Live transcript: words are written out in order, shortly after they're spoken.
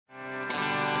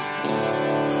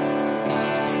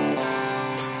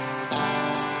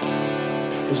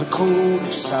There's a code of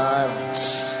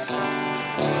silence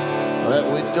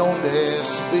that we don't dare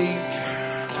speak.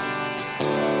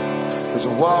 There's a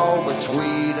wall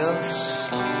between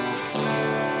us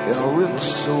and a river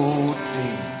so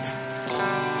deep.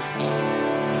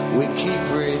 We keep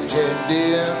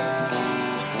pretending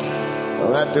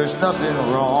that there's nothing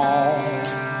wrong.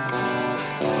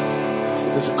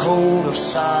 There's a code of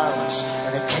silence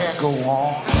and it can't go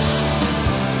on.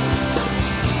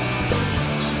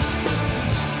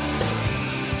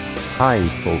 Hi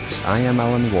folks, I am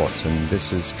Alan Watt and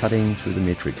this is Cutting Through the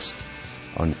Matrix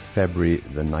on February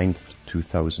the 9th,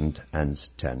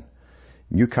 2010.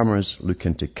 Newcomers look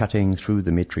into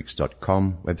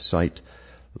cuttingthroughthematrix.com website.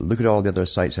 Look at all the other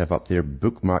sites I have up there,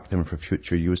 bookmark them for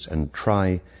future use and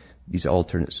try these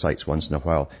alternate sites once in a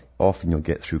while. Often you'll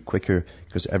get through quicker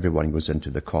because everyone goes into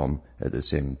the com at the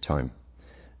same time.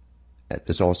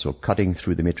 There's also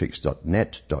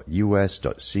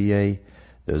cuttingthroughthematrix.net.us.ca.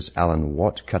 There's Alan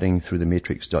Watt,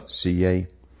 cuttingthroughthematrix.ca.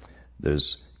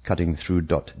 There's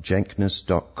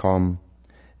cuttingthrough.jenkness.com.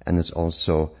 And there's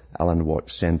also Alan Watt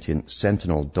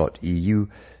Sentinel.eu.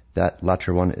 That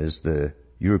latter one is the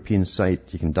European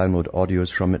site. You can download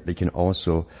audios from it, but you can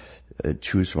also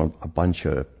choose from a bunch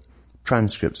of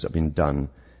transcripts that have been done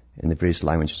in the various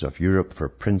languages of Europe for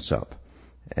prints up.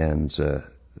 And a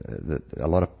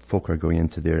lot of folk are going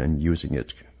into there and using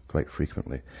it quite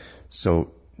frequently.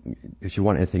 So if you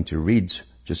want anything to read,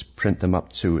 just print them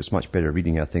up too. It's much better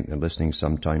reading, I think, than listening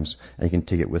sometimes. And you can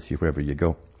take it with you wherever you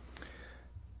go,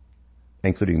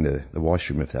 including the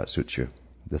washroom if that suits you,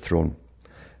 the throne.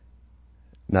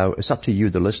 Now, it's up to you,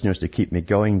 the listeners, to keep me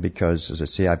going because, as I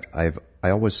say, I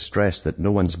always stress that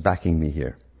no one's backing me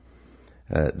here.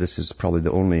 This is probably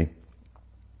the only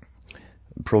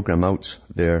program out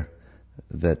there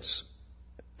that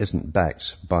isn't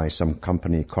backed by some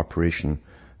company, corporation,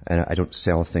 and I don't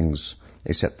sell things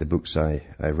except the books I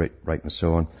write and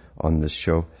so on this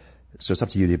show. So it's up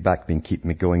to you to back me and keep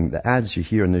me going. The ads you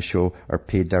hear on this show are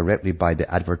paid directly by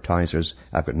the advertisers.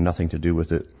 I've got nothing to do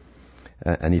with it.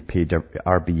 And they pay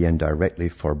RBN directly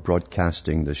for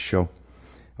broadcasting the show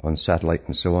on satellite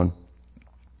and so on.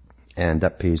 And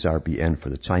that pays RBN for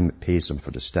the time it pays them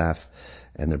for the staff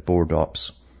and their board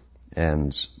ops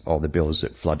and all the bills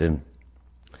that flood in.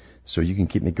 So you can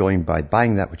keep me going by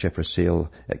buying that whichever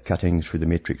sale at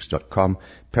cuttingthroughthematrix.com.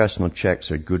 Personal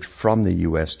checks are good from the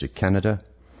US to Canada.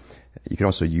 You can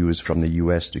also use from the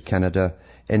US to Canada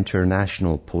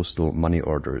international postal money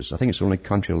orders. I think it's the only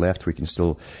country left where you can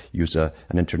still use an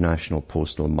international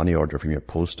postal money order from your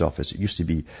post office. It used to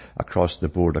be across the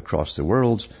board, across the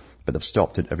world, but they've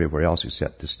stopped it everywhere else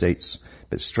except the States.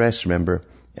 But stress, remember,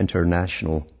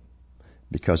 international,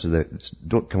 because of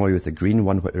don't come away with the green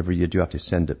one. Whatever you do, have to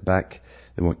send it back.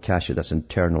 They won't cash it. That's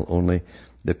internal only.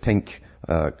 The pink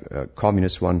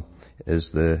communist one is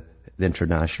the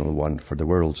international one for the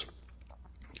world,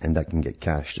 and that can get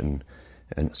cashed in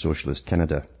socialist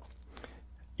Canada.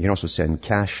 You can also send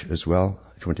cash as well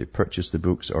if you want to purchase the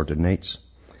books or donate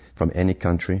from any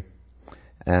country.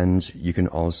 And you can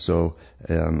also,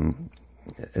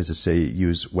 as I say,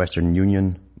 use Western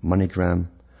Union, MoneyGram.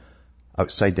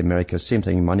 Outside America, same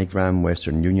thing, MoneyGram,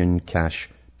 Western Union, cash,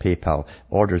 PayPal.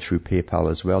 Order through PayPal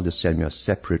as well. Just send me a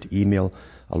separate email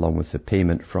along with the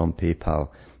payment from PayPal,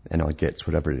 and I'll get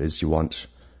whatever it is you want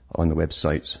on the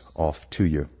website off to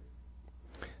you.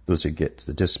 Those who get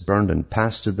the discs burned and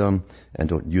passed to them and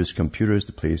don't use computers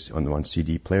to play on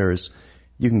CD players,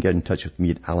 you can get in touch with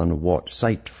me at Alan Watt,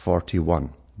 Site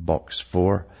 41, Box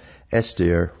 4,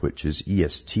 Estaire, which is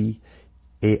ESTAIRE,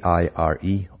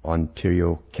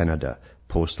 Ontario, Canada.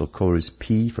 Postal code is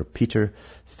P for Peter,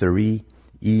 3,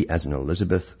 E as in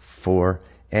Elizabeth, 4,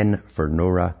 N for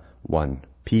Nora, 1.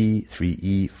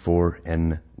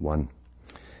 P3E4N1.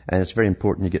 And it's very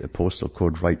important you get the postal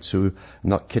code right too. I'm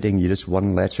not kidding, you just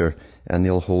one letter and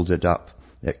they'll hold it up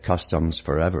at customs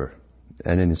forever.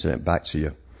 And then they send it back to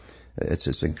you.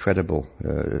 It's incredible.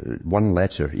 One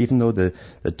letter, even though the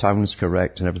town's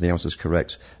correct and everything else is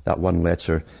correct, that one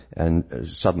letter, and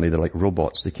suddenly they're like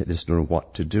robots. They just don't know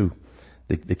what to do.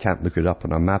 They can't look it up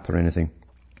on a map or anything.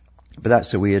 But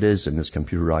that's the way it is in this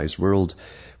computerized world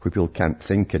where people can't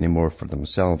think anymore for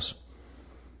themselves.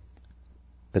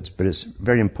 But it's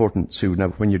very important too. Now,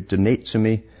 when you donate to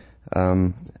me,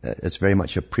 it's very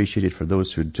much appreciated for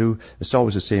those who do. It's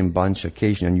always the same bunch.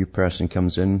 Occasionally a new person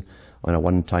comes in on a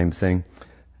one-time thing.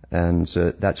 And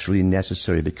that's really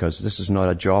necessary because this is not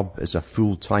a job. It's a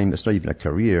full-time. It's not even a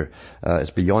career.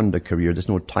 It's beyond a career. There's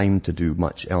no time to do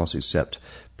much else except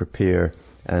prepare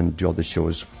and do all the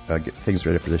shows, get things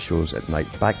ready for the shows at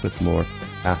night. Back with more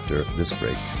after this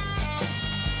break.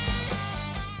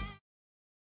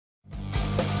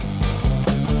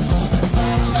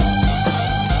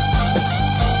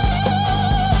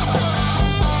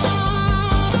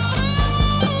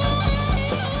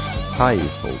 Hi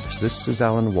folks, this is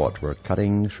Alan Watt. We're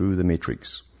cutting through the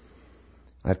matrix.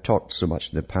 I've talked so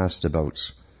much in the past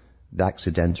about the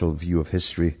accidental view of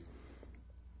history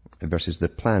versus the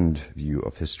planned view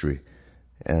of history.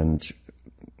 And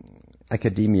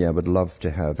academia would love to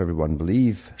have everyone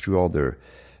believe, through all their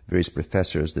various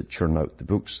professors that churn out the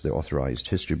books, the authorized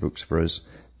history books for us,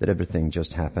 that everything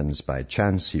just happens by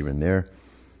chance here and there.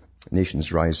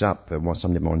 Nations rise up, and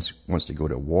somebody wants to go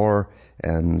to war,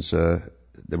 and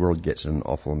the world gets in an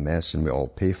awful mess and we all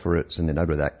pay for it, and then out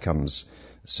of that comes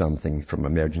something from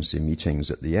emergency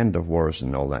meetings at the end of wars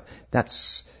and all that.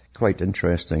 That's quite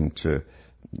interesting to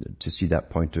see that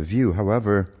point of view.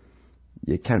 However,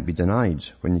 it can't be denied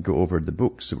when you go over the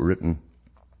books that were written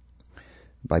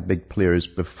by big players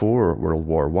before World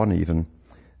War I even,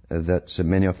 that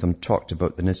many of them talked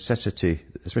about the necessity,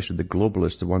 especially the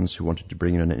globalists, the ones who wanted to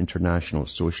bring in an international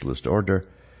socialist order.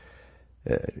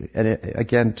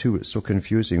 Again, too, it's so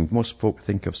confusing. Most folk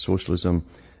think of socialism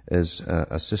as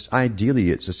a system. Ideally,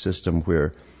 it's a system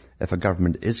where if a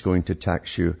government is going to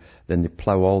tax you, then they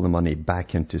plow all the money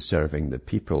back into serving the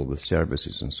people with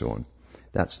services and so on.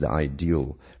 That's the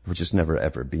ideal, which has never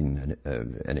ever been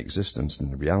in existence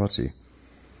in reality.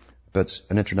 But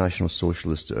an international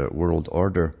socialist world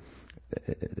order,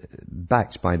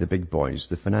 backed by the big boys,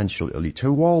 the financial elite,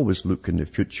 who always look in the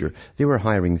future. They were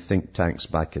hiring think tanks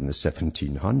back in the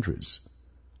 1700s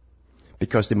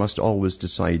because they must always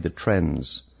decide the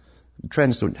trends. The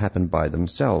trends don't happen by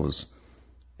themselves.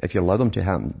 If you allow them to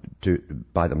happen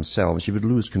by themselves, you would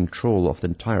lose control of the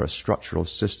entire structural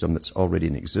system that's already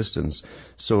in existence.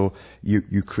 So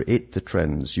you create the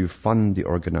trends, you fund the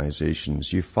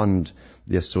organizations, you fund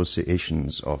the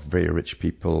associations of very rich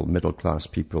people, middle class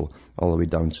people, all the way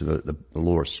down to the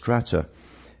lower strata,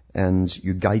 and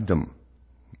you guide them.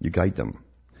 You guide them.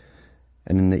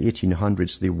 And in the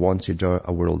 1800s, they wanted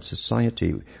a world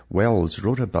society. Wells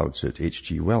wrote about it,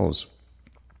 H.G. Wells.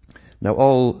 Now,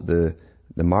 all the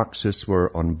Marxists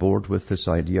were on board with this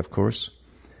idea, of course,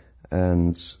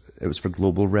 and it was for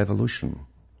global revolution.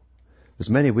 There's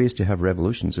many ways to have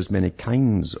revolutions. There's many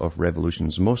kinds of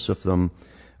revolutions. Most of them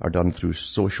are done through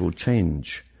social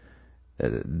change.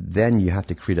 Then you have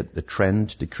to create the trend,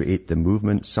 to create the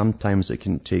movement. Sometimes it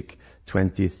can take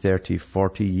 20, 30,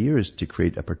 40 years to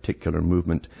create a particular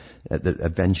movement that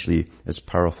eventually is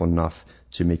powerful enough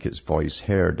to make its voice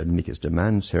heard and make its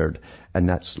demands heard. And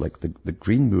that's like the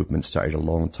Green Movement started a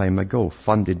long time ago,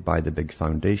 funded by the big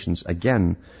foundations,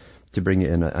 again, to bring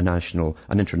in an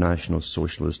international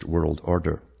socialist world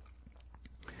order.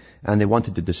 And they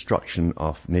wanted the destruction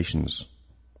of nations.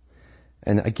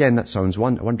 And again, that sounds a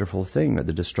wonderful thing,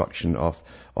 the destruction of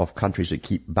countries that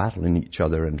keep battling each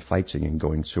other and fighting and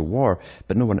going to war.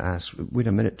 But no one asks, wait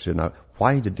a minute now,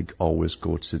 why did they always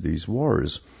go to these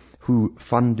wars? Who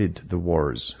funded the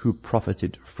wars? Who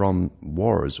profited from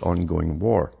wars, ongoing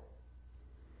war?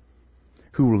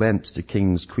 Who lent to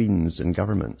kings, queens, and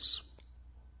governments?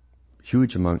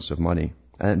 Huge amounts of money.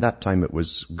 And at that time it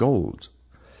was gold.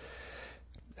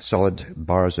 Solid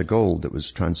bars of gold that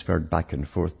was transferred back and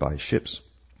forth by ships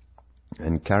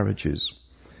and carriages.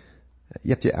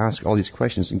 You have to ask all these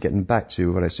questions, and getting back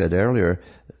to what I said earlier,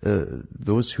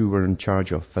 those who were in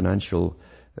charge of financial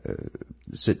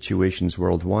situations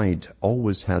worldwide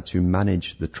always had to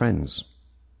manage the trends,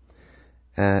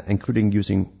 including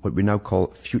using what we now call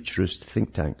futurist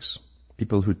think tanks.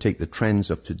 People who take the trends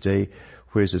of today,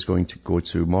 where is this going to go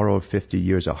tomorrow, 50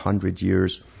 years, 100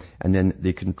 years, and then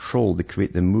they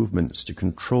create the movements to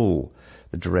control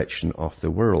the direction of the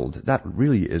world. That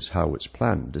really is how it's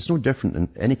planned. It's no different than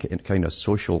any kind of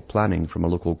social planning from a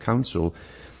local council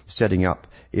setting up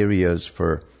areas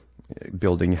for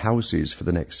building houses for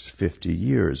the next 50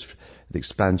 years, the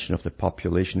expansion of the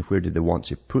population, where do they want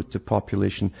to put the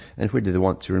population, and where do they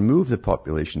want to remove the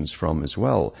populations from as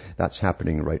well. That's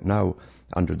happening right now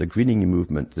under the greening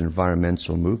movement, the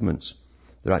environmental movements.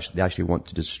 They actually want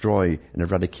to destroy and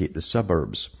eradicate the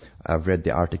suburbs. I've read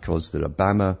the articles that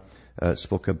Obama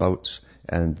spoke about,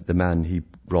 and the man he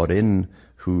brought in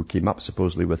who came up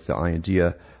supposedly with the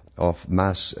idea of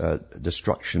mass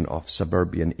destruction of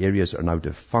suburban areas that are now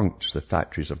defunct. The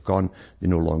factories have gone. They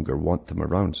no longer want them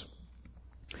around.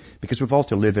 Because we've all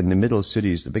to live in the middle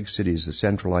cities, the big cities, the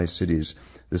centralized cities,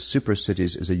 the super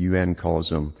cities, as the UN calls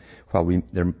them, while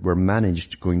we're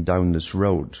managed going down this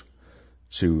road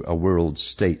to a world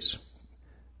state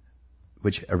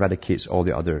which eradicates all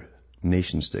the other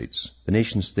nation states. The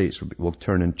nation states will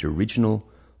turn into regional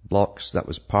blocks. That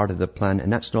was part of the plan,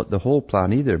 and that's not the whole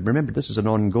plan either. Remember, this is an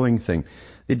ongoing thing.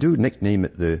 They do nickname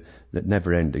it the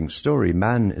never-ending story.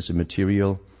 Man is a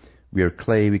material. We are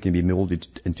clay. We can be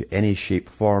molded into any shape,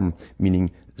 form,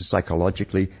 meaning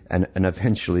psychologically and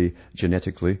eventually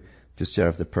genetically to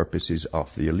serve the purposes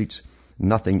of the elite.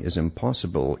 Nothing is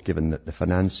impossible given that the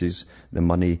finances, the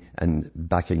money, and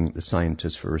backing the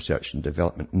scientists for research and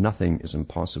development. Nothing is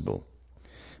impossible.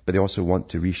 But they also want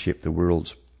to reshape the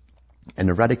world and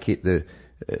eradicate the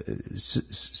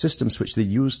systems which they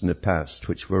used in the past,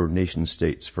 which were nation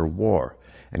states for war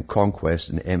and conquest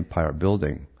and empire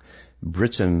building.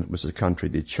 Britain was the country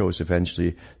they chose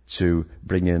eventually to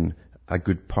bring in a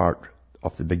good part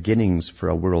of the beginnings for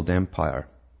a world empire.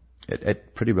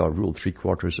 It pretty well ruled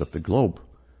 3/4 of the globe.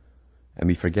 And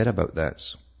we forget about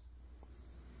that.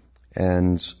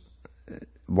 And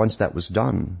once that was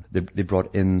done, they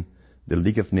brought in the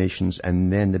League of Nations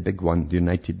and then the big one, the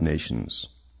United Nations.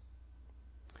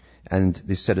 And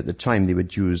they said at the time they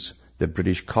would use the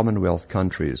British Commonwealth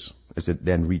countries, as it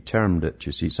then retermed it.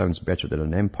 You see, it sounds better than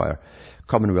an empire.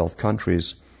 Commonwealth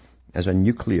countries as a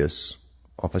nucleus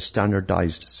of a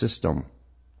standardized system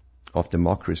of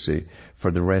democracy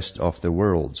for the rest of the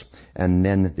world. And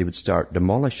then they would start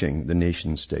demolishing the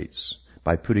nation states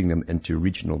by putting them into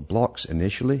regional blocks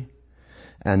initially.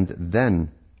 And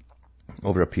then,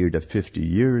 over a period of 50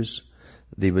 years,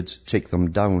 they would take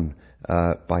them down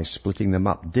by splitting them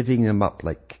up, divvying them up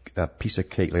like a piece of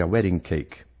cake, like a wedding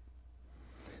cake,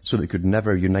 so they could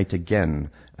never unite again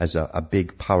as a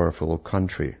big, powerful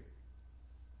country.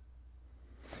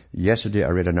 Yesterday I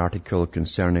read an article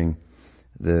concerning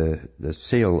the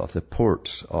sale of the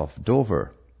port of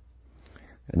Dover.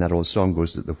 And that old song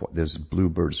goes that there's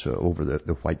bluebirds over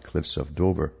the white cliffs of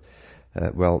Dover.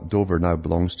 Well, Dover now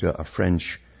belongs to a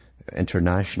French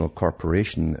international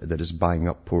corporation that is buying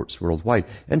up ports worldwide.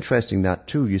 Interesting that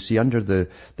too. You see, under the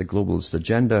globalist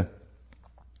agenda,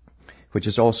 which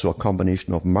is also a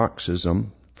combination of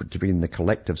Marxism, to bring the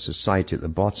collective society at the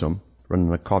bottom, run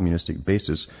on a communistic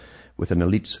basis, with an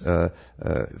elite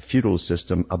feudal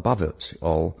system above it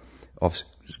all of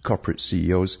corporate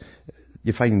CEOs.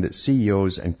 You're finding that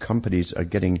CEOs and companies are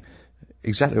getting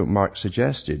exactly what Marx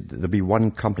suggested. There'll be one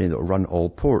company that will run all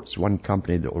ports, one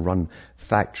company that will run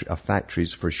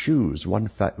factories for shoes,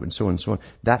 and so on and so on.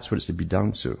 That's what it's to be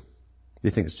down to. They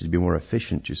think it's to be more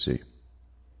efficient, you see.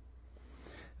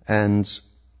 And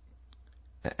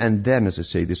then, as I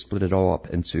say, they split it all up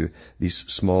into these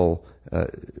small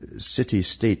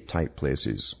city-state type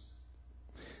places.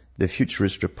 The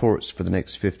futurist reports for the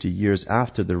next 50 years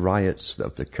after the riots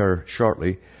that occur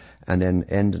shortly and then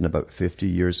end in about 50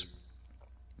 years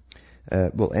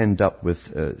will end up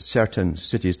with certain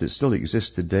cities that still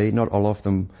exist today. Not all of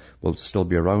them will still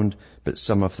be around, but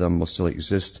some of them will still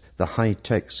exist. The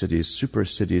high-tech cities, super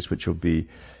cities, which will be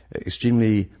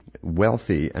extremely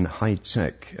wealthy and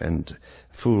high-tech and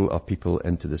full of people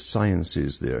into the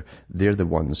sciences there. They're the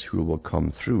ones who will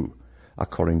come through,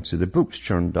 according to the books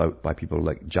churned out by people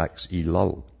like Jacques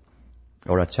Attali,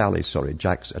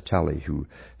 Jacques Attali, who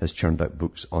has churned out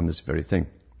books on this very thing.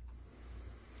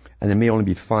 And there may only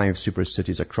be 5 super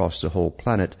cities across the whole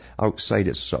planet. Outside,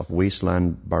 it's sort of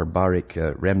wasteland, barbaric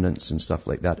remnants and stuff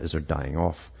like that as they're dying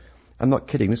off. I'm not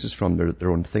kidding. This is from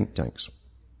their own think tanks.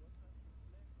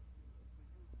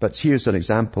 But here's an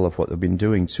example of what they've been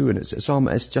doing too, and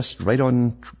it's just right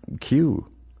on cue.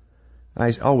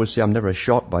 I always say I'm never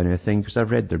shocked by anything because I've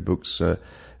read their books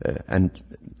and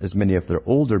as many of their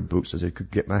older books as I could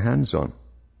get my hands on.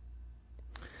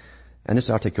 And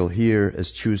this article here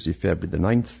is Tuesday, February the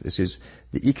 9th. This is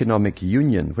the Economic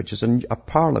Union, which is a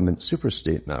parliament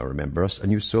superstate now, remember us, a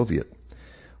new Soviet,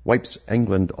 wipes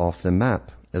England off the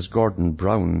map as Gordon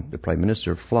Brown, the Prime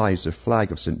Minister, flies the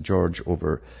flag of St. George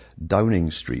over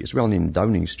Downing Street. It's well named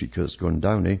Downing Street because it's going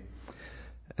down, eh?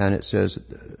 And it says,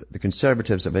 the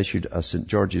Conservatives have issued a St.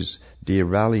 George's Day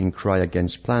rallying cry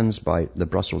against plans by the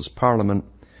Brussels Parliament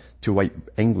to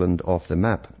wipe England off the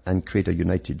map and create a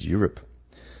united Europe.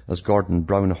 As Gordon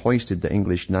Brown hoisted the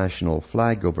English national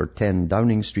flag over 10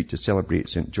 Downing Street to celebrate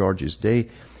St. George's Day,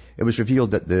 it was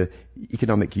revealed that the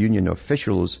Economic Union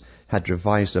officials had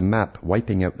revised a map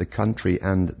wiping out the country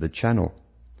and the Channel.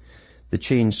 The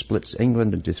change splits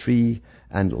England into 3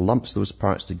 and lumps those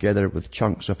parts together with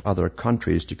chunks of other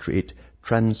countries to create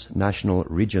transnational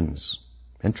regions.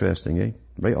 Interesting, eh?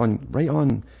 Right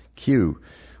on cue.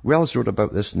 Wells wrote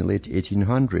about this in the late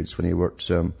 1800s when he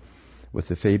worked with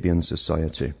the Fabian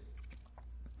Society.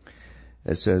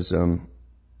 It says, it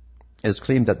is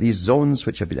claimed that these zones,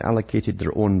 which have been allocated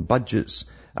their own budgets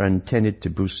are intended to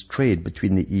boost trade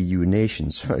between the EU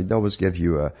nations. I'd always give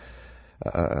you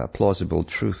a plausible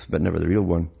truth, but never the real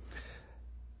one.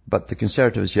 But the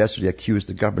Conservatives yesterday accused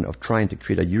the government of trying to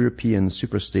create a European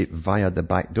superstate via the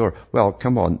back door. Well,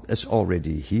 come on, it's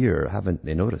already here, haven't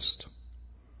they noticed?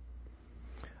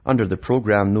 Under the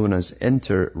program known as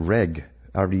Interreg,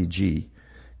 REG,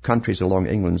 countries along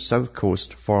England's south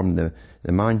coast form the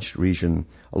Manche region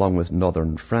along with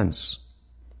northern France.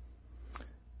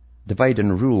 Divide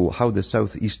and rule how the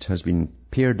southeast has been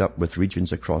paired up with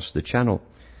regions across the Channel.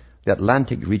 The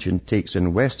Atlantic region takes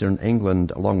in western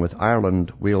England along with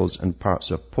Ireland, Wales and parts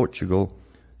of Portugal,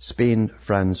 Spain,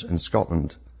 France and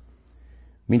Scotland.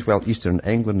 Meanwhile, eastern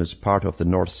England is part of the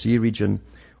North Sea region,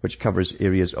 which covers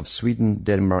areas of Sweden,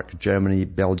 Denmark, Germany,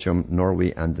 Belgium,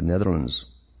 Norway and the Netherlands.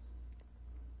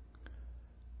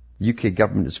 The UK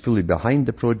government is fully behind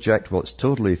the project. Well, it's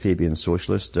totally Fabian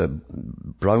socialist.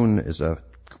 Brown is a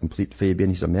complete Fabian.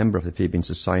 He's a member of the Fabian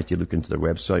Society. Look into their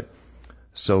website.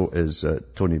 So is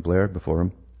Tony Blair before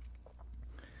him.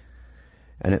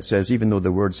 And it says, even though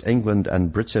the words England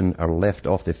and Britain are left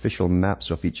off the official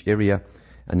maps of each area,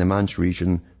 and the Manche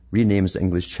region renames the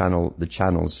English Channel the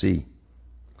Channel Sea.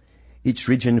 Each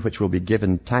region, which will be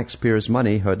given taxpayers'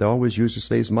 money, how they always use the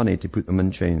slaves' money to put them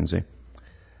in chains,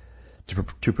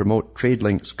 to promote trade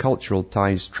links, cultural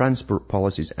ties, transport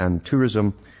policies and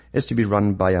tourism, is to be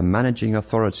run by a managing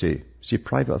authority,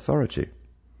 private authority,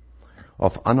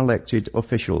 of unelected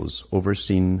officials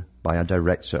overseen by a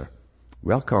director.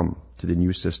 Welcome to the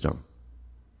new system.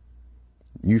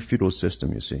 New feudal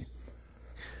system, you see.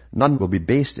 None will be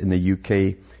based in the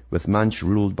UK, with Manche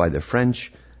ruled by the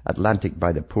French, Atlantic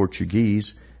by the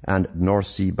Portuguese, and North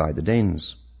Sea by the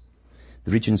Danes.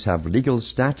 The regions have legal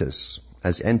status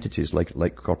as entities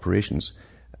like corporations.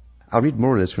 I'll read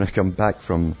more of this when I come back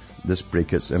from this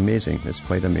break. It's amazing. It's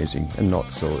quite amazing, and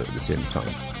not so at the same time.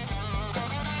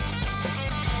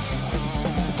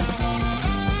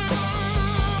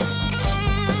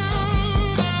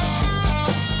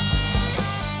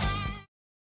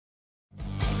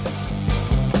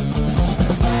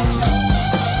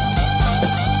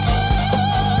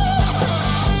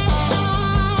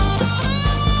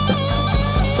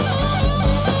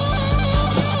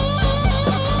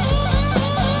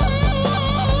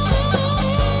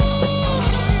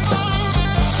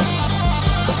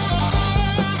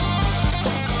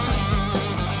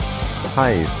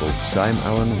 Hi folks, I'm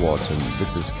Alan Watt and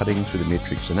this is Cutting Through the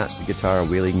Matrix, and that's the guitar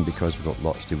wailing because we've got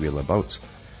lots to wail about.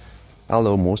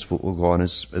 Although most folk will go on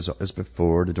as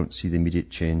before, they don't see the immediate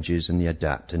changes and they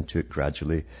adapt into it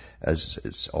gradually as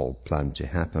it's all planned to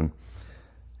happen.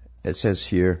 It says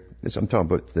here, I'm talking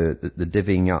about the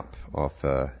divvying up of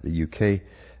the UK,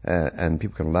 and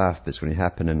people can laugh, but it's going to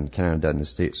happen in Canada and the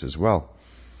States as well.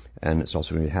 And it's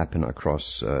also going to happen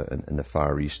across in the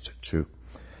Far East too.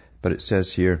 But it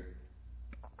says here,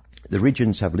 the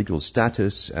regions have legal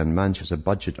status, and Manche has a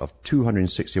budget of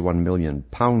 £261 million,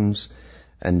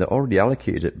 and they already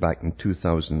allocated it back in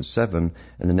 2007,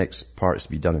 and the next part is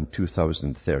to be done in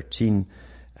 2013.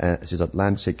 It says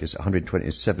Atlantic is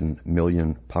 £127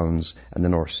 million, and the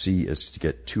North Sea is to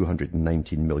get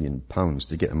 £219 million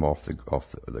to get them off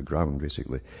the ground,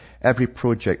 basically. Every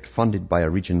project funded by a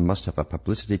region must have a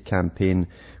publicity campaign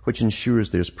which ensures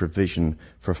there's provision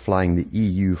for flying the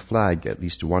EU flag at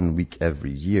least 1 week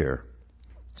every year.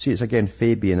 See, it's again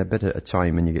Fabian, a bit at a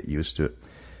time, and you get used to it.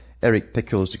 Eric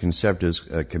Pickles, the Conservatives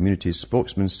community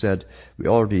spokesman, said, "We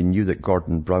already knew that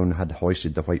Gordon Brown had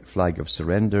hoisted the white flag of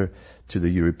surrender to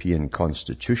the European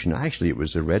Constitution." Actually, it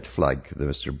was a red flag that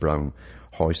Mr. Brown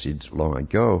hoisted long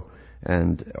ago,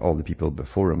 and all the people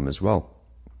before him as well.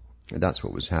 That's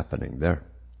what was happening there.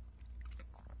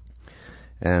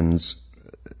 And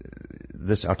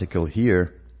this article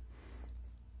here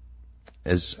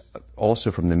is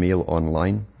also from the Mail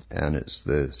Online, and it's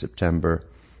the September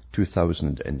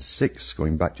 2006,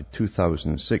 going back to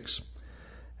 2006.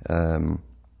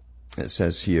 It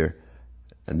says here,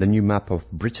 the new map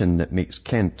of Britain that makes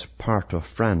Kent part of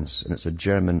France, and it's a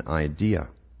German idea.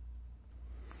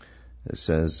 It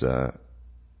says,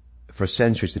 for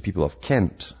centuries the people of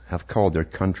Kent have called their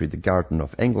country the Garden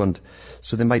of England,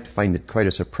 so they might find it quite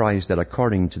a surprise that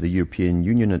according to the European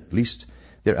Union at least,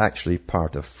 they're actually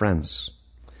part of France.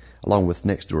 Along with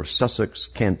next door Sussex,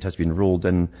 Kent has been rolled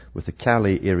in with the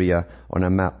Calais area on a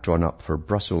map drawn up for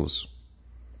Brussels.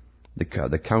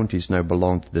 The counties now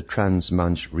belong to the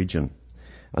Trans-Manche region.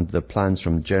 Under the plans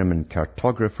from German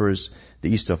cartographers,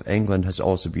 the east of England has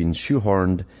also been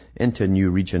shoehorned into a new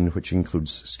region which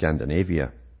includes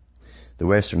Scandinavia. The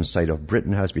western side of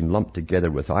Britain has been lumped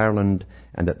together with Ireland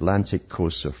and Atlantic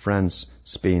coasts of France,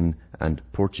 Spain and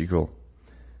Portugal.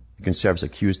 The Conservatives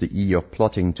accused the EU of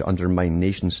plotting to undermine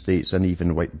nation states and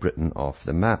even wipe Britain off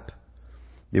the map.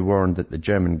 They warned that the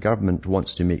German government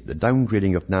wants to make the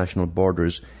downgrading of national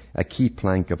borders a key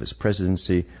plank of its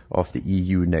presidency of the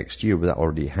EU next year, but that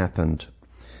already happened,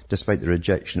 despite the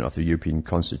rejection of the European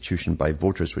Constitution by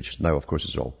voters, which now, of course,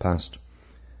 is all passed,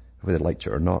 whether they liked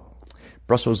it or not.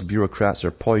 Brussels bureaucrats are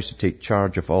poised to take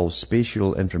charge of all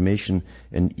spatial information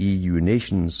in EU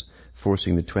nations,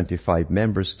 forcing the 25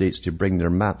 member states to bring their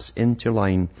maps into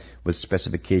line with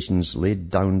specifications laid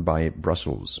down by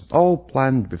Brussels. All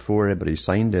planned before anybody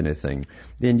signed anything.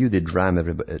 They knew they'd ram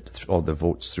all the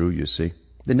votes through, you see.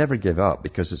 They never give up,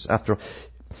 because it's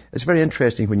very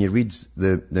interesting when you read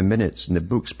the minutes and the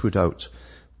books put out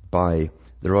by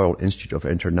the Royal Institute of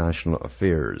International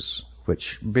Affairs,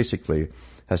 which basically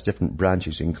has different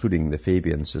branches, including the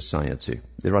Fabian Society.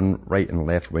 They run right and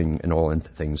left wing and all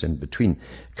things in between.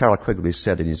 Carroll Quigley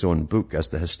said in his own book, as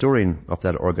the historian of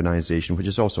that organization, which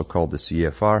is also called the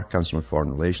CFR, Council on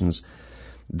Foreign Relations,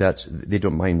 that they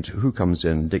don't mind who comes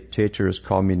in, dictators,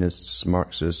 communists,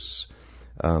 Marxists,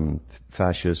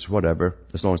 fascists, whatever,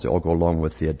 as long as they all go along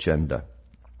with the agenda.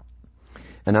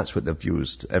 And that's what they've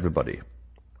used, everybody.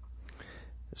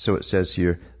 So it says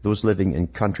here, those living in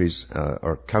countries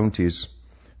or counties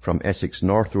from Essex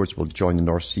northwards will join the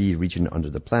North Sea region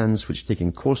under the plans, which take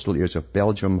in coastal areas of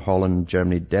Belgium, Holland,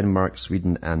 Germany, Denmark,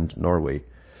 Sweden and Norway.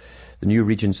 The new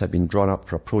regions have been drawn up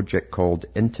for a project called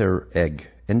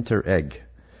Interreg,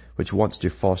 which wants to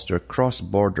foster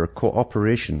cross-border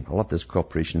cooperation. I love this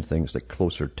cooperation thing. It's like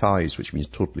closer ties, which means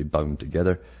totally bound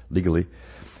together legally,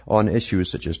 on issues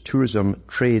such as tourism,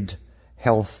 trade,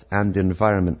 health and the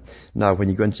environment. Now, when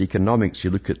you go into economics,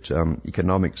 you look at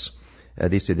economics,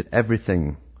 they say that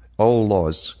everything, all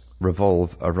laws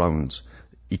revolve around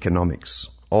economics.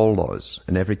 All laws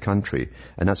in every country.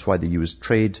 And that's why they use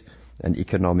trade and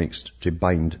economics to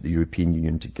bind the European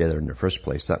Union together in the first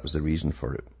place. That was the reason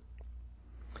for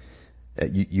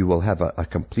it. You will have a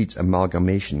complete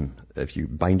amalgamation if you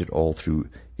bind it all through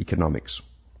economics.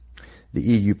 The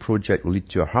EU project will lead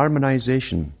to a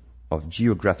harmonization of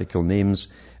geographical names,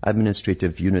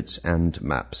 administrative units and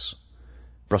maps.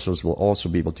 Brussels will also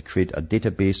be able to create a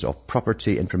database of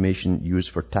property information used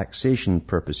for taxation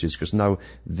purposes, because now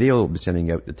they'll be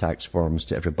sending out the tax forms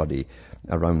to everybody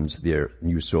around their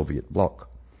new Soviet bloc.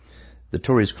 The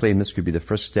Tories claim this could be the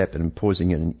first step in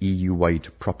imposing an EU-wide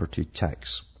property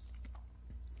tax.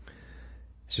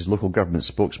 This is local government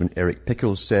spokesman Eric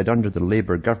Pickles said, under the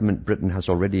Labour government, Britain has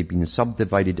already been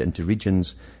subdivided into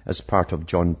regions as part of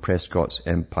John Prescott's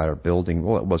empire building.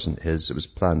 Well, it wasn't his. It was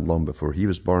planned long before he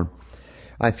was born.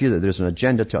 I fear that there's an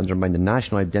agenda to undermine the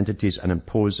national identities and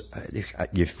impose,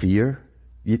 you fear?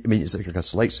 I mean, it's like a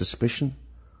slight suspicion.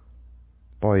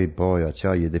 Boy, I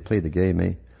tell you, they play the game,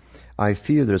 eh? I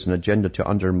fear there's an agenda to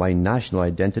undermine national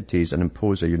identities and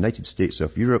impose a United States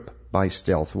of Europe by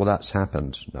stealth. Well, that's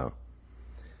happened now.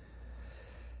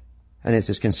 And it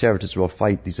says Conservatives will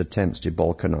fight these attempts to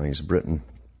balkanize Britain.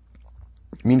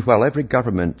 Meanwhile, every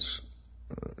government,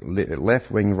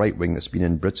 left-wing, right-wing, that's been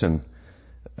in Britain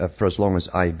for as long as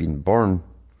I've been born,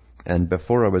 and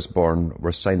before I was born,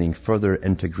 were signing further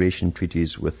integration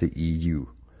treaties with the EU.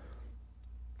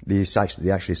 They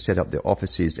actually set up the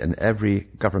offices in every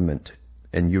government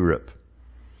in Europe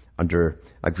under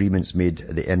agreements made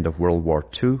at the end of World War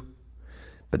II,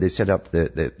 but they set up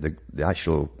the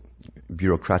actual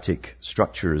bureaucratic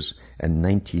structures in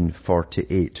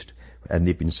 1948, and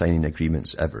they've been signing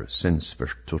agreements ever since for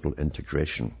total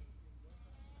integration.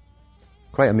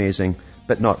 Quite amazing,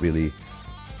 but not really.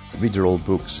 Read their old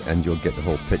books and you'll get the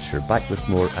whole picture. Back with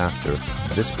more after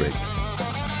this break.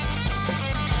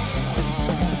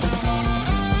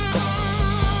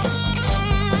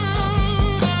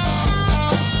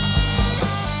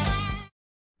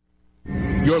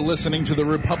 You're listening to the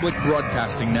Republic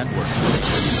Broadcasting Network,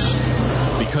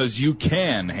 because you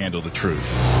can handle the truth.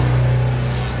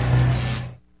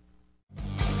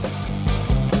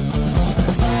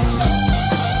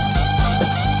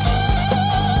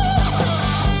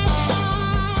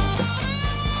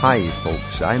 Hi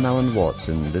folks, I'm Alan Watts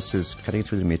and this is Cutting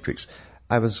Through the Matrix.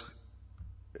 I was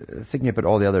thinking about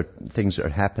all the other things that are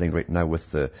happening right now with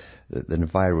the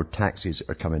enviro taxes that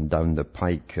are coming down the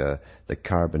pike, the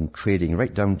carbon trading,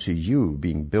 right down to you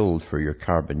being billed for your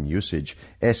carbon usage,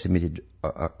 estimated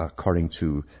according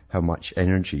to how much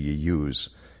energy you use,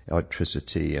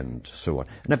 electricity and so on.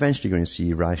 And eventually you're going to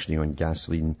see rationing on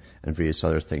gasoline and various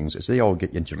other things. So they all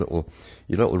get you into your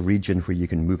little region where you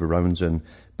can move around in,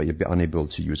 but you'll be unable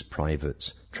to use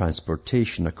private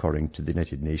transportation according to the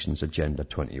United Nations Agenda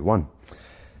 21.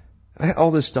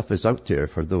 All this stuff is out there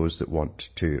for those that want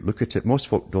to look at it. Most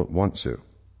folk don't want to.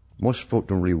 Most folk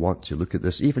don't really want to look at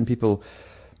this. Even people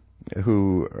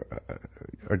who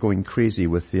are going crazy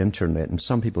with the internet, and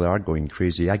some people are going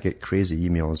crazy. I get crazy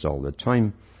emails all the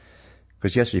time.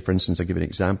 Because yesterday, for instance, I'll give you an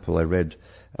example. I read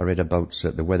about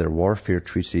the Weather Warfare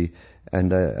Treaty,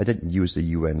 and I didn't use the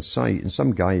UN site. And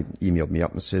some guy emailed me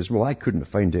up and says, well, I couldn't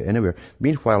find it anywhere.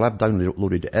 Meanwhile, I've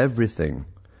downloaded everything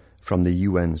from the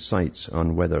UN sites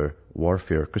on weather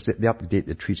warfare, because they update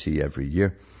the treaty every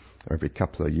year, or every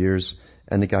couple of years.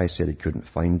 And the guy said he couldn't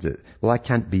find it. Well, I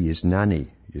can't be his nanny,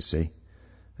 you see.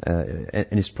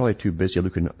 And he's probably too busy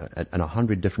looking in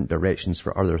 100 different directions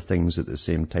for other things at the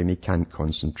same time. He can't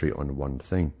concentrate on one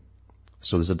thing.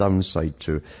 So there's a downside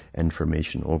to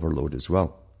information overload as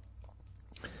well.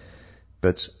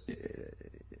 But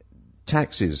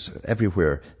taxes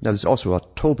everywhere. Now there's also a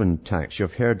Tobin tax.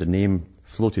 You've heard the name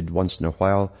floated once in a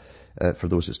while, for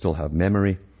those that still have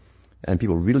memory. And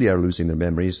people really are losing their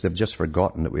memories. They've just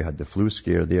forgotten that we had the flu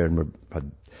scare there and we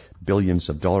had billions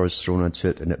of dollars thrown at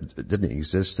it, and it didn't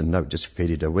exist, and now it just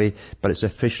faded away. But it's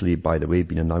officially, by the way,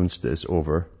 been announced that it's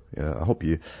over. I hope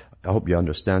you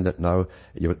understand that now.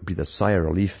 You'll be the sigh of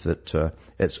relief that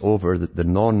it's over, that the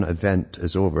non-event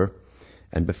is over.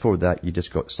 And before that, you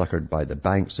just got suckered by the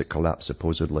banks that collapsed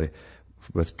supposedly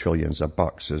with trillions of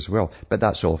bucks as well. But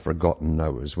that's all forgotten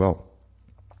now as well.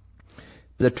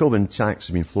 But the Tobin tax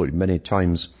has been floated many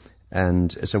times,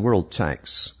 and it's a world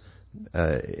tax.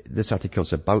 This article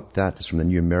is about that. It's from the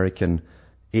New American,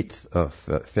 8th of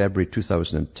February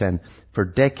 2010. For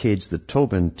decades, the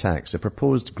Tobin tax, a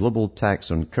proposed global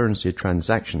tax on currency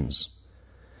transactions,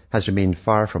 has remained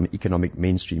far from economic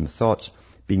mainstream thought,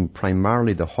 being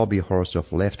primarily the hobby horse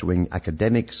of left-wing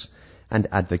academics and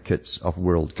advocates of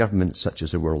world governments such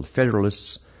as the World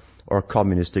Federalists or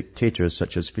communist dictators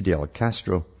such as Fidel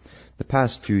Castro. The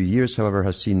past few years, however,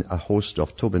 has seen a host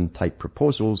of Tobin-type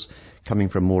proposals coming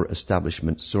from more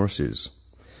establishment sources.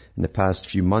 In the past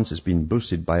few months, it's been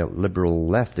boosted by liberal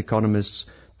left economists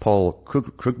Paul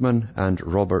Krugman and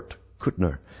Robert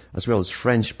Kuttner, as well as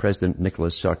French President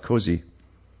Nicolas Sarkozy,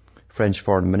 French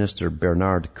Foreign Minister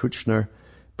Bernard Kouchner,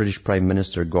 British Prime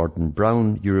Minister Gordon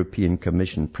Brown, European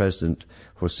Commission President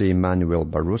José Manuel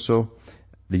Barroso,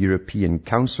 the European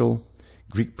Council,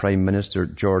 Greek Prime Minister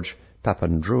George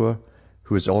Papandreou,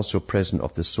 who is also president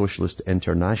of the Socialist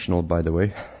International, by the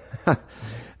way,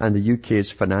 and the UK's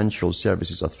Financial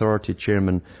Services Authority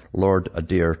Chairman Lord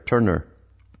Adair Turner.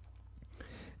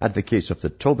 Advocates of the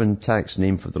Tobin tax,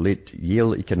 named for the late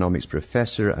Yale economics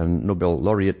professor and Nobel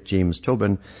laureate James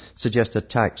Tobin, suggest a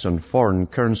tax on foreign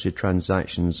currency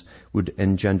transactions would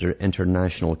engender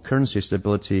international currency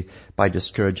stability by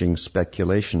discouraging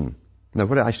speculation. Now,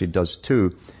 what it actually does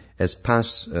too is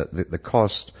pass the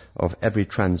cost of every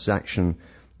transaction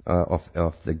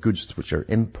of the goods which are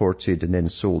imported and then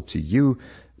sold to you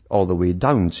all the way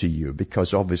down to you,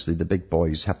 because obviously the big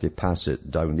boys have to pass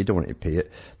it down. They don't want to pay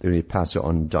it. They only pass it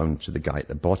on down to the guy at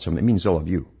the bottom. It means all of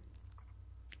you,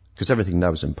 because everything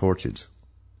now is imported.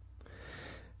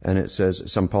 And it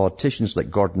says some politicians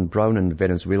like Gordon Brown and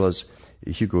Venezuela's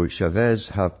Hugo Chavez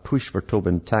have pushed for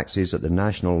Tobin taxes at the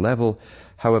national level.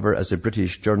 However, as the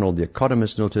British journal The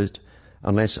Economist noted,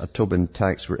 unless a Tobin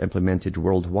tax were implemented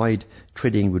worldwide,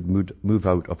 trading would move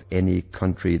out of any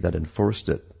country that enforced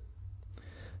it.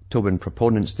 Tobin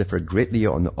proponents differ greatly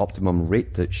on the optimum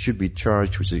rate that should be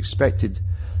charged, which is expected,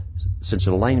 since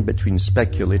the line between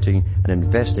speculating and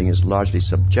investing is largely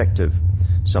subjective.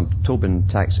 Some Tobin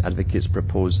tax advocates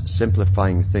propose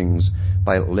simplifying things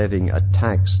by levying a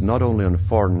tax not only on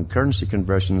foreign currency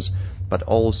conversions, but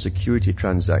all security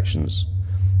transactions.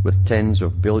 With tens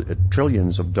of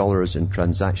trillions of dollars in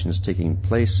transactions taking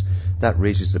place, that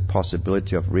raises the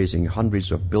possibility of raising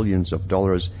hundreds of billions of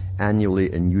dollars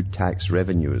annually in new tax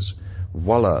revenues.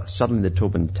 Voila, suddenly the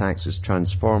Tobin tax is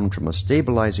transformed from a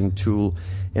stabilizing tool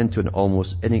into an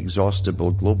almost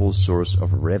inexhaustible global source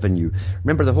of revenue.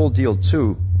 Remember, the whole deal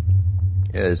too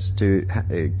is to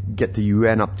get the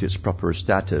UN up to its proper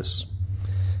status,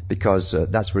 because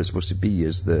that's where it's supposed to be,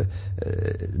 is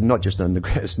not just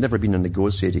it's never been a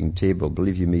negotiating table,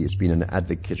 believe you me. It's been an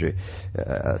advocatory,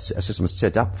 a system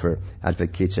set up for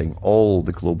advocating all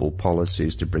the global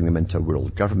policies to bring them into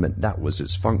world government. That was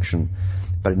its function,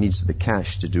 but it needs the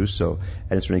cash to do so,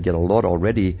 and it's going to get a lot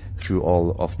already through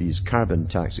all of these carbon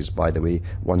taxes, by the way.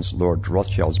 Once Lord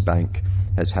Rothschild's bank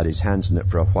has had his hands in it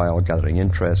for a while, gathering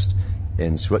interest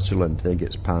in Switzerland, then it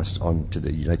gets passed on to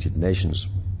the United Nations.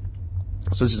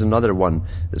 So this is another one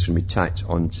that's going to be tacked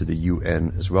onto the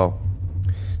UN as well.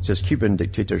 Says Cuban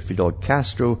dictator Fidel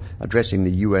Castro, addressing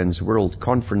the UN's World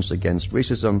Conference Against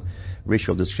Racism,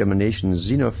 Racial Discrimination,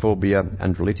 Xenophobia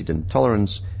and Related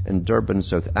Intolerance in Durban,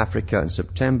 South Africa in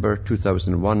September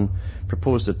 2001,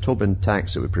 proposed a Tobin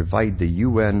tax that would provide the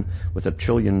UN with $1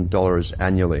 trillion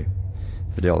annually.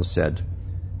 Fidel said,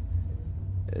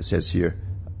 it says here,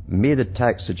 may the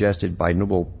tax suggested by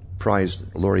Nobel Prize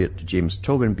laureate James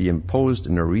Tobin be imposed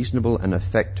in a reasonable and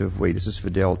effective way. This is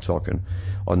Fidel talking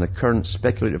on the current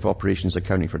speculative operations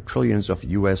accounting for trillions of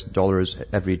US dollars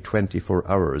every 24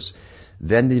 hours.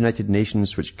 Then the United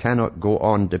Nations, which cannot go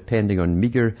on depending on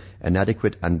meager,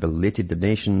 inadequate and belated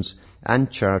donations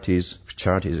and charities,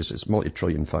 it's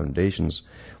multi-trillion foundations,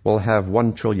 will have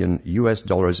 $1 trillion US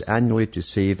dollars annually to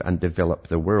save and develop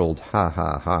the world. Ha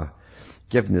ha ha.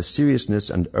 Given the seriousness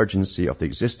and urgency of the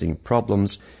existing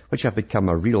problems, which have become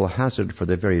a real hazard for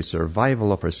the very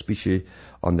survival of our species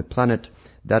on the planet,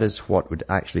 that is what would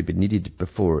actually be needed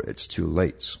before it's too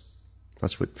late.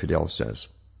 That's what Fidel says.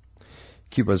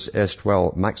 Cuba's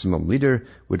erstwhile maximum leader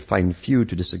would find few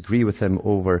to disagree with him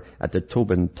over at the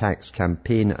Tobin Tax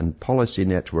Campaign and Policy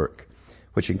Network,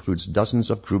 which includes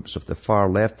dozens of groups of the far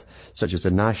left, such as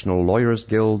the National Lawyers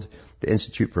Guild, the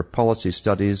Institute for Policy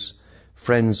Studies,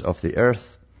 Friends of the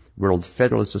Earth, World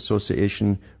Federalist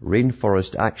Association,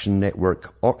 Rainforest Action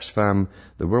Network, Oxfam,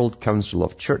 the World Council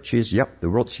of Churches. Yep, the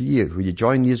world's here. When you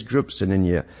join these groups and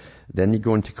then you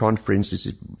go into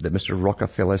conferences that Mr.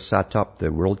 Rockefeller set up,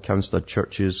 the World Council of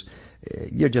Churches,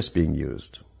 you're just being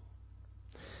used.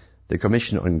 The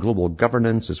Commission on Global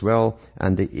Governance as well,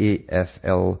 and the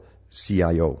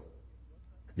AFL-CIO.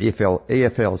 The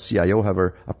AFL-CIO,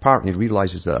 however, apparently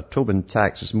realizes that a Tobin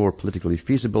tax is more politically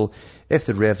feasible if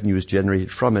the revenues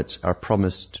generated from it are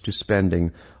promised to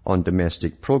spending on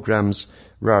domestic programs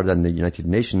rather than the United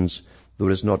Nations, though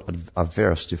it is not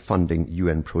averse to funding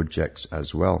UN projects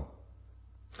as well.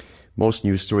 Most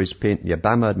news stories paint the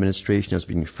Obama administration as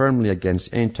being firmly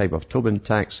against any type of Tobin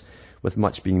tax, with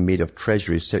much being made of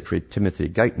Treasury Secretary Timothy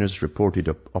Geithner's reported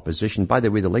opposition. By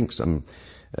the way, the links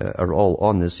are all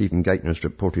on this. Even Geithner's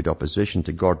reported opposition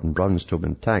to Gordon Brown's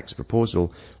Tobin tax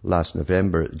proposal last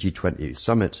November at the G20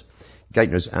 summit.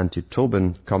 Geithner's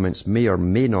anti-Tobin comments may or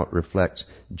may not reflect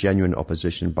genuine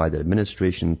opposition by the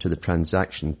administration to the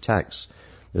transaction tax.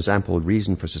 There's ample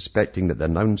reason for suspecting that the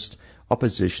announced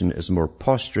opposition is more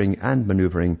posturing and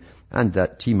maneuvering, and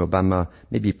that Team Obama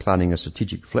may be planning a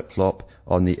strategic flip-flop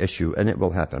on the issue, and it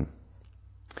will happen.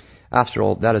 After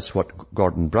all, that is what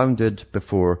Gordon Brown did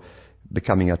before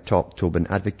becoming a top Tobin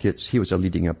advocate. He was a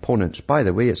leading opponent. By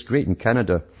the way, it's great in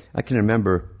Canada. I can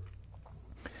remember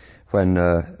when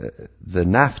the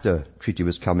NAFTA treaty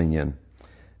was coming in,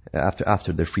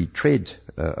 after the free trade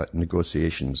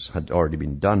negotiations had already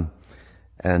been done.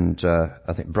 And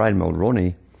I think Brian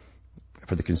Mulroney,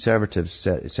 for the Conservatives,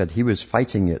 said he was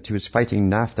fighting it. He was fighting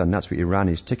NAFTA, and that's what he ran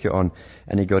his ticket on.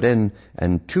 And he got in,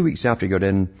 and 2 weeks after he got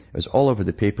in, it was all over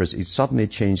the papers. He suddenly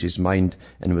changed his mind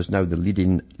and was now the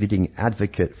leading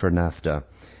advocate for NAFTA.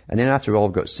 And then after all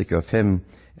got sick of him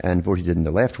and voted in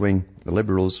the left wing, the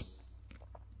Liberals,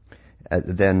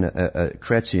 then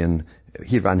Chrétien,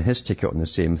 he ran his ticket on the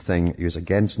same thing. He was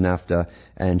against NAFTA,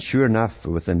 and sure enough,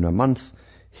 within a month,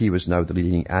 he was now the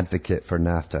leading advocate for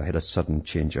NAFTA. Had a sudden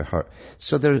change of heart.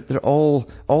 So they're all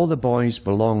the boys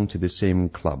belong to the same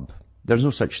club. There's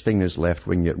no such thing as left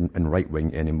wing and right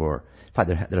wing anymore. In fact,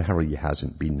 there really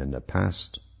hasn't been in the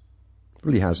past.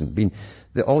 Really hasn't been.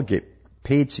 They all get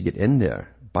paid to get in there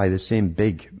by the same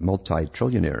big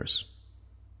multi-trillionaires.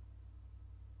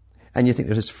 And you think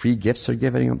there's free gifts they're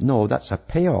giving them? No, that's a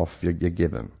payoff you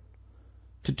give them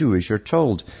to do as you're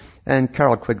told. And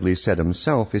Carroll Quigley said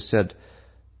himself, he said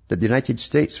that the United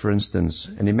States, for instance,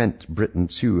 and he meant Britain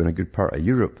too and a good part of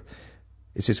Europe,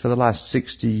 he says for the last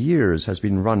 60 years has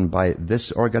been run by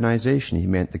this organization. He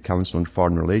meant the Council on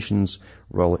Foreign Relations,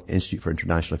 Royal Institute for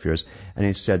International Affairs. And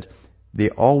he said they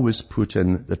always put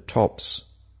in the tops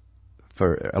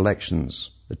for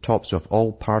elections, the tops of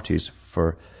all parties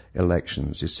for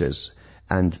elections, he says,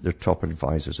 and their top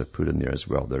advisors are put in there as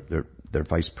well, their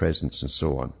vice presidents and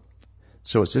so on.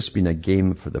 So it's just been a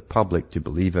game for the public to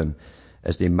believe in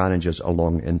as they manage us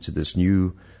along into this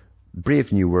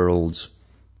brave new world,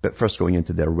 but first going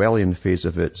into the Orwellian phase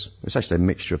of it. It's actually a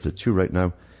mixture of the two right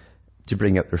now to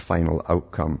bring out their final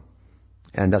outcome.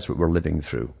 And that's what we're living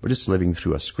through. We're just living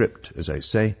through a script, as I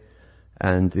say,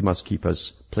 and they must keep us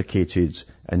placated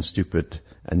and stupid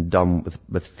and dumb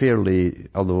with fairly,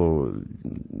 although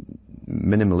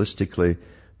minimalistically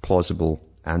plausible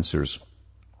answers.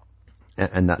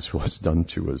 And that's what's done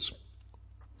to us.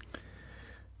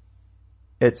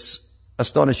 It's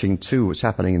astonishing too what's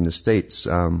happening in the States.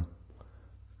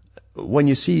 when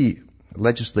you see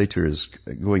legislators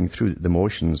going through the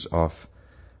motions of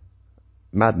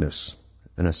madness,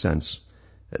 in a sense,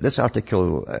 this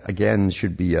article, again,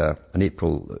 should be an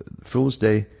April Fool's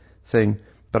Day thing,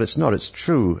 but it's not. It's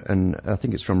true, and I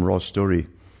think it's from Ross Story.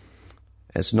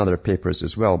 It's in other papers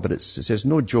as well, but it says,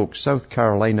 no joke, South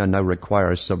Carolina now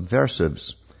requires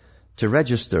subversives to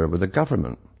register with the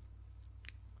government.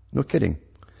 No kidding.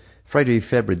 Friday,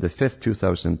 February the 5th,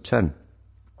 2010.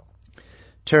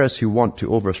 Terrorists who want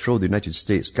to overthrow the United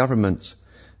States government,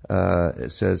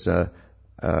 it says,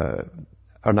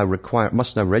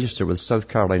 must now register with South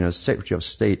Carolina's Secretary of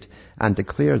State and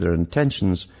declare their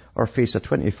intentions or face a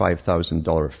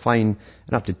 $25,000 fine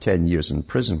and up to 10 years in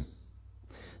prison.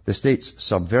 The state's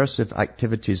Subversive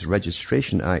Activities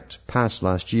Registration Act, passed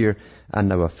last year and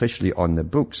now officially on the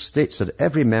books, states that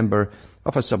every member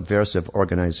of a subversive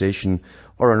organization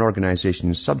or an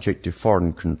organization subject to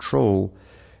foreign control,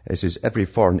 it says every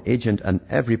foreign agent and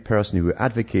every person who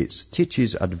advocates,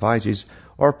 teaches, advises,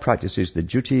 or practices the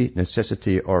duty,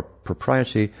 necessity, or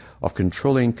propriety of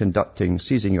controlling, conducting,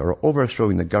 seizing, or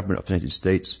overthrowing the government of the United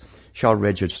States shall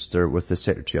register with the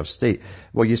Secretary of State.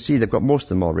 Well, you see, they've got most of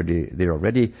them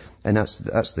already, and that's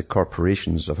the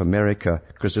corporations of America,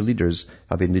 because the leaders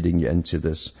have been leading you into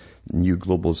this new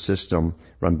global system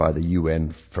run by the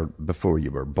UN before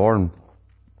you were born.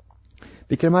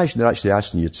 But you can imagine they're actually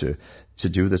asking you to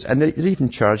do this, and they're even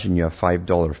charging you a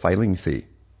 $5 filing fee.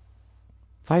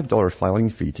 $5 filing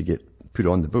fee to get put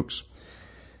on the books.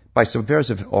 By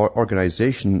subversive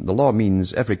organization, the law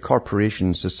means every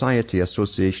corporation, society,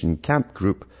 association, camp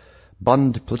group,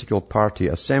 bund, political party,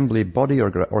 assembly, body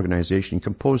or organization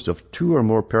composed of two or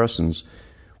more persons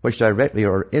which directly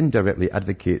or indirectly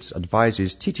advocates,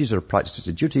 advises, teaches or practices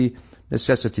the duty,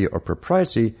 necessity or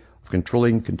propriety of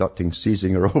controlling, conducting,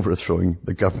 seizing or overthrowing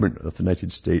the government of the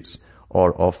United States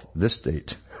or of this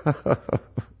state.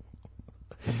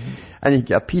 And you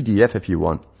get a PDF if you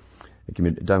want. It can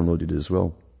be downloaded as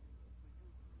well.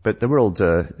 But the world,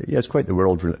 it's quite the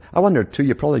world. I wonder too,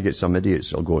 you probably get some idiots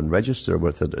that'll go and register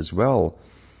with it as well.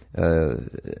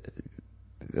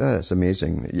 It's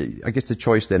amazing. I guess the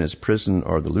choice then is prison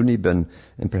or the loony bin,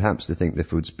 and perhaps they think the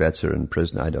food's better in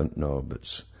prison. I don't know,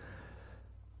 but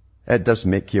it does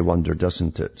make you wonder,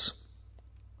 doesn't it?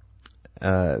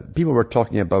 People were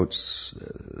talking about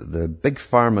the big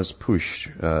pharma's push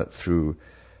through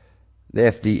the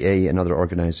FDA and other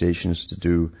organizations to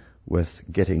do with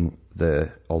getting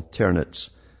the alternate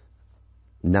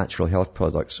natural health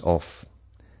products off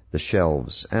the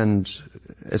shelves. And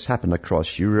it's happened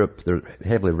across Europe. They're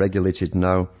heavily regulated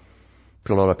now,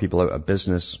 put a lot of people out of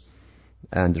business,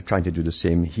 and they're trying to do the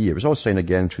same here. It's all signed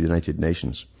again through the United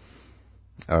Nations,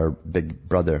 our big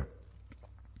brother.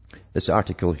 This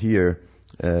article here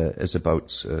is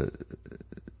about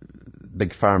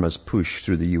Big Pharma's push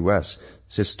through the U.S. It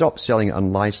says, stop selling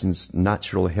unlicensed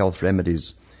natural health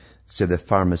remedies, say the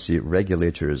pharmacy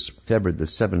regulators, February the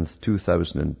 7th,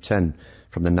 2010,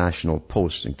 from the National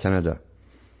Post in Canada.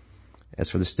 As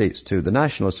for the States too, the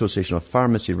National Association of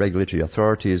Pharmacy Regulatory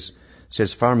Authorities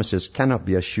says pharmacists cannot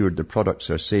be assured the products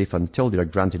are safe until they are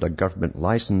granted a government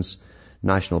license.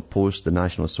 National Post, the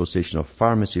National Association of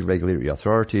Pharmacy Regulatory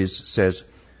Authorities, says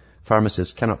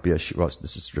pharmacists cannot be assured, well,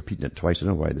 this is repeating it twice, I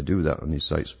don't know why they do that on these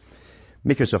sites.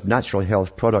 Makers of natural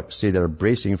health products say they're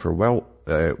bracing for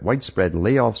widespread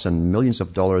layoffs and millions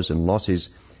of dollars in losses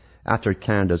after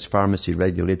Canada's pharmacy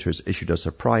regulators issued a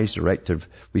surprise directive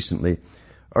recently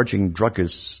urging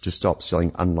druggists to stop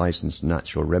selling unlicensed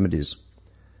natural remedies.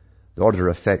 The order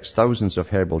affects thousands of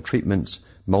herbal treatments,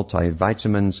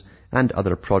 multivitamins and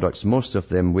other products, most of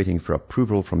them waiting for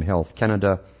approval from Health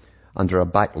Canada under a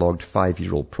backlogged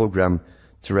 5-year-old program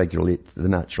to regulate the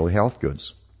natural health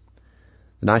goods.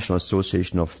 The National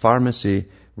Association of Pharmacy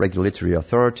Regulatory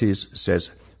Authorities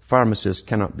says pharmacists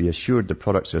cannot be assured the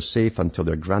products are safe until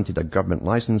they're granted a government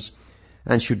license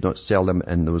and should not sell them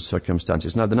in those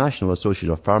circumstances. Now, the National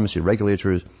Association of Pharmacy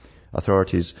Regulatory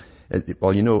Authorities,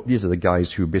 well, you know, these are the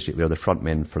guys who basically are the front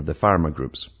men for the pharma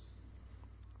groups.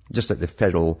 Just like the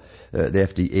federal, the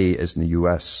FDA is in the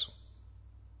US.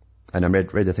 And I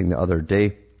read a thing the other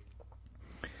day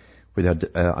where they had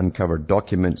uncovered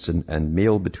documents and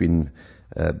mail between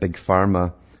Big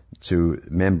Pharma to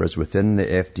members within the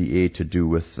FDA to do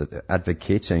with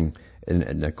advocating in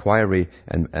an inquiry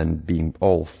and being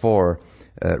all for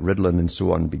Ritalin and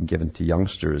so on being given to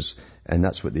youngsters. And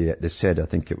that's what they said. I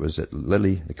think it was at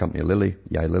Lilly, the company Lilly,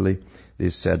 Lilly. They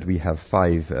said we have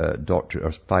five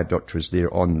doctors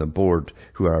there on the board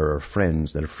who are our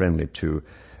friends. They're friendly to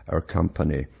our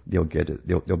company. They'll get it.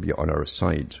 They'll be on our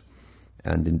side.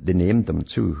 And they named them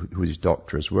too, who these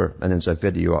doctors were. And there's a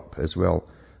video up as well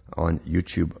on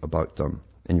YouTube about them,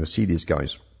 and you'll see these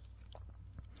guys.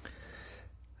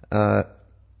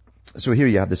 So here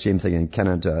you have the same thing in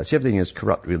Canada. See, everything is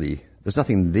corrupt, really. There's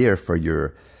nothing there for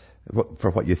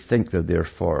what you think they're there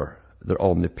for. They're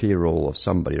all on the payroll of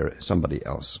somebody or somebody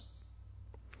else.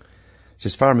 It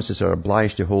says pharmacists are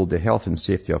obliged to hold the health and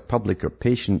safety of public or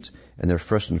patient in their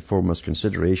first and foremost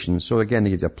consideration. So again,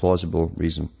 they give you a plausible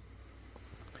reason.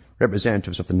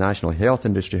 Representatives of the national health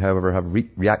industry, however, have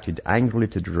reacted angrily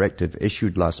to the directive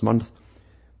issued last month,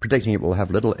 predicting it will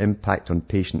have little impact on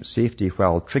patient safety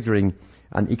while triggering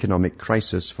an economic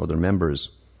crisis for their members.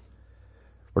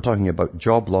 We're talking about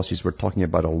job losses. We're talking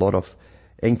about a lot of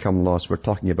income loss. We're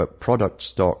talking about product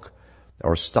stock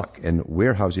or stuck in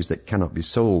warehouses that cannot be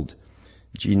sold.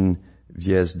 Jean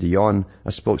Vies-Dion,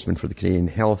 a spokesman for the Canadian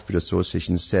Health Food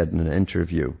Association, said in an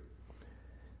interview.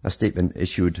 A statement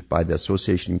issued by the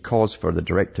association calls for the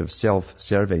directive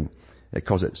self-serving. It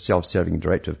calls it self-serving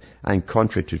directive and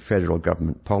contrary to federal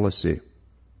government policy.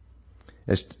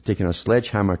 It's taken a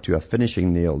sledgehammer to a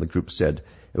finishing nail, the group said.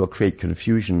 It will create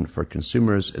confusion for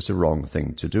consumers. It's a wrong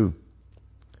thing to do.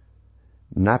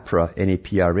 NAPRA,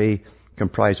 N-A-P-R-A,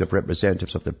 comprised of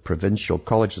representatives of the provincial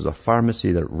colleges of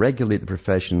pharmacy that regulate the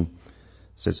profession,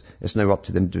 says it's now up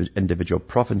to the individual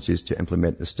provinces to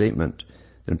implement the statement.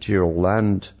 The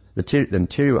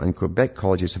Ontario and Quebec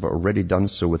colleges have already done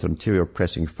so, with Ontario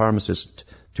pressing pharmacists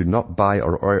to not buy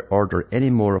or order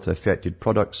any more of the affected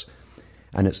products,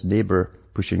 and its neighbour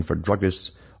pushing for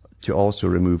druggists to also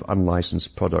remove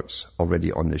unlicensed products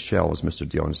already on the shelves, Mr.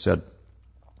 Dion said.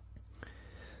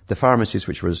 The pharmacies,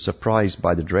 which were as surprised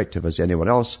by the directive as anyone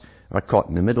else, are caught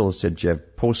in the middle, said Jeff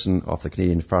Poulsen of the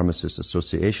Canadian Pharmacists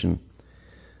Association.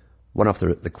 One of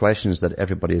the questions that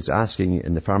everybody is asking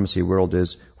in the pharmacy world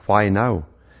is, why now?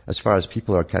 As far as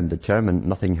people can determine,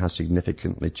 nothing has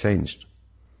significantly changed.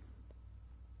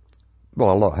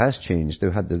 Well, a lot has changed. They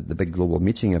had the big global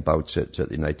meeting about it at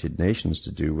the United Nations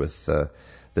to do with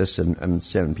this, and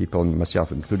certain people,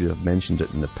 myself included, have mentioned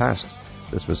it in the past.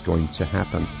 This was going to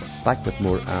happen. Back with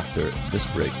more after this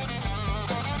break.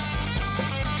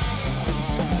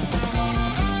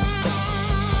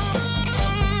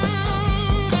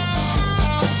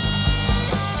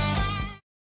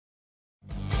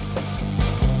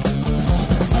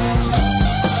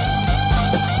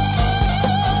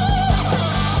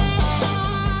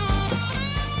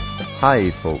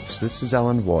 Hi folks, this is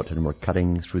Alan Watt and we're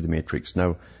cutting through the matrix.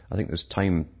 Now, I think there's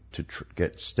time to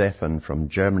get Stefan from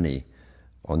Germany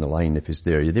on the line if he's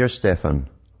there. Are you there, Stefan?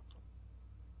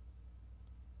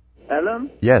 Alan?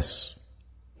 Yes.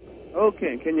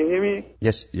 Okay, can you hear me?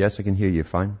 Yes, I can hear you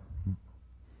fine.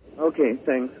 Okay,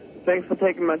 thanks. Thanks for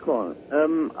taking my call.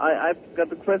 I've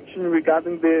got a question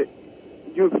regarding the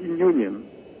European Union.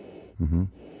 Mm-hmm.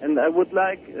 And I would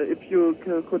like, if you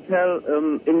could tell,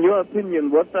 in your opinion,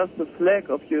 what does the flag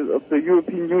of the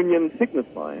European Union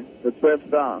signify, the 12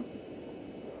 stars?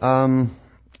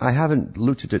 I haven't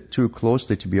looked at it too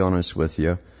closely, to be honest with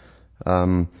you.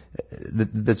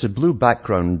 There's a blue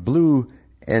background. Blue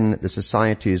in the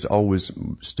society has always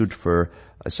stood for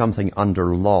something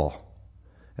under law.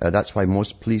 That's why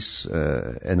most police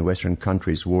in Western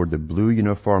countries wore the blue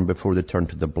uniform before they turned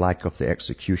to the black of the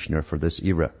executioner for this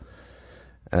era.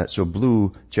 So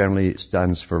blue generally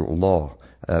stands for law,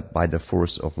 by the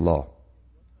force of law.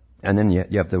 And then you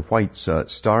have the white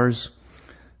stars.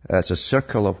 It's a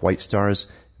circle of white stars.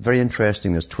 Very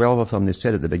interesting. There's 12 of them. They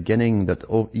said at the beginning that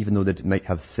even though they might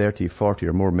have 30, 40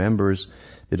 or more members,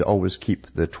 they'd always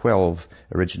keep the 12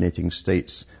 originating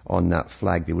states on that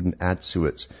flag. They wouldn't add to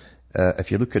it.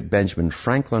 If you look at Benjamin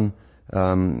Franklin,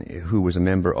 who was a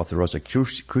member of the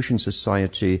Rosicrucian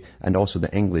Society and also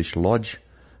the English Lodge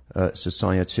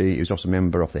Society. He was also a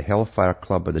member of the Hellfire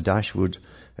Club or the Dashwood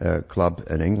Club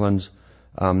in England.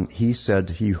 He said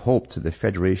he hoped that the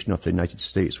Federation of the United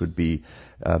States would be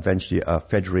eventually a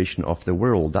federation of the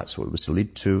world. That's what it was to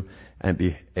lead to.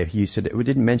 And he said, we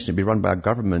didn't mention it'd be run by a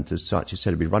government as such. He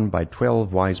said it'd be run by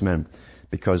 12 wise men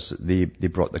because they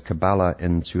brought the Kabbalah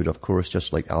into it, of course,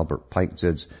 just like Albert Pike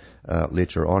did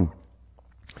later on.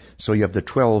 So you have the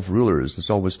 12 rulers. There's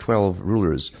always 12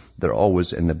 rulers. They're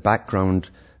always in the background.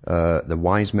 The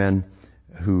wise men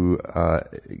who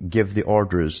give the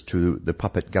orders to the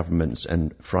puppet governments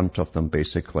in front of them,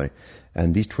 basically.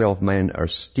 And these 12 men are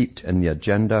steeped in the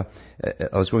agenda.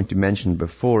 I was going to mention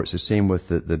before, it's the same with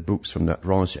the books from the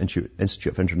Royal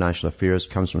Institute of International Affairs,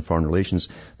 Council on Foreign Relations.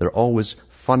 They're always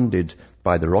funded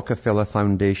by the Rockefeller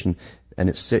Foundation. And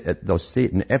they'll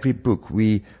state in every book,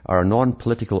 we are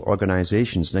non-political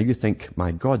organizations. Now you think,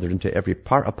 my God, they're into every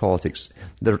part of politics.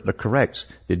 They're correct.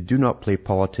 They do not play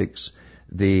politics.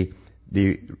 They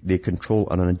control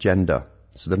an agenda.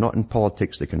 So they're not in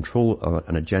politics. They control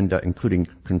an agenda, including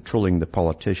controlling the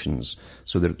politicians.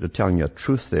 So they're telling you a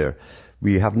truth there.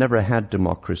 We have never had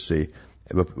democracy.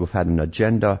 We've had an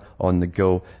agenda on the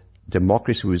go.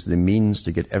 Democracy was the means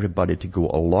to get everybody to go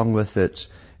along with it.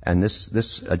 And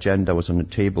this agenda was on the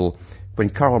table. When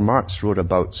Karl Marx wrote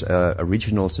about a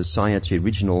regional society,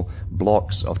 regional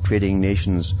blocks of trading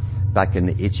nations back in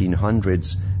the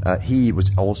 1800s, he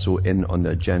was also in on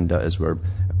the agenda, as were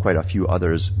quite a few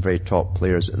others, very top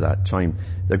players at that time.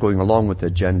 They're going along with the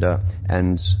agenda,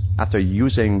 and after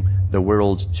using the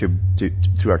world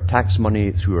through our tax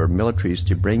money, through our militaries,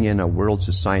 to bring in a world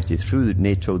society through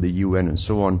NATO, the UN, and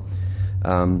so on,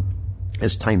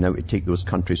 it's time now to take those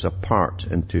countries apart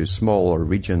into smaller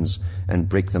regions and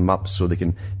break them up so they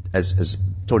can, as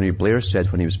Tony Blair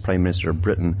said when he was Prime Minister of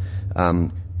Britain,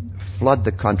 flood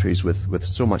the countries with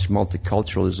so much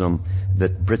multiculturalism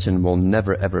that Britain will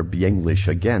never ever be English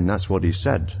again. That's what he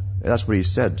said. That's what he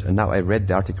said. And now I read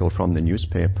the article from the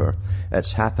newspaper.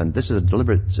 It's happened. This is a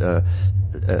deliberate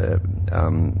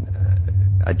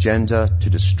agenda to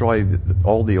destroy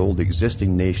all the old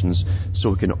existing nations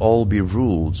so we can all be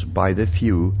ruled by the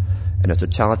few in a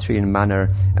totalitarian manner,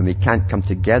 and we can't come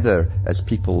together as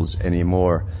peoples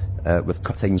anymore with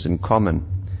things in common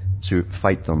to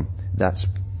fight them. That's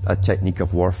a technique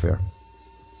of warfare.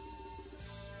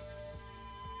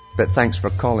 But thanks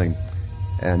for calling.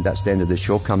 And that's the end of the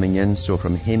show coming in. So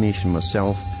from Hamish and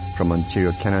myself from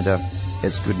Ontario, Canada,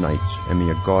 it's good night. And may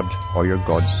your God or your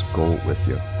gods go with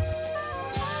you.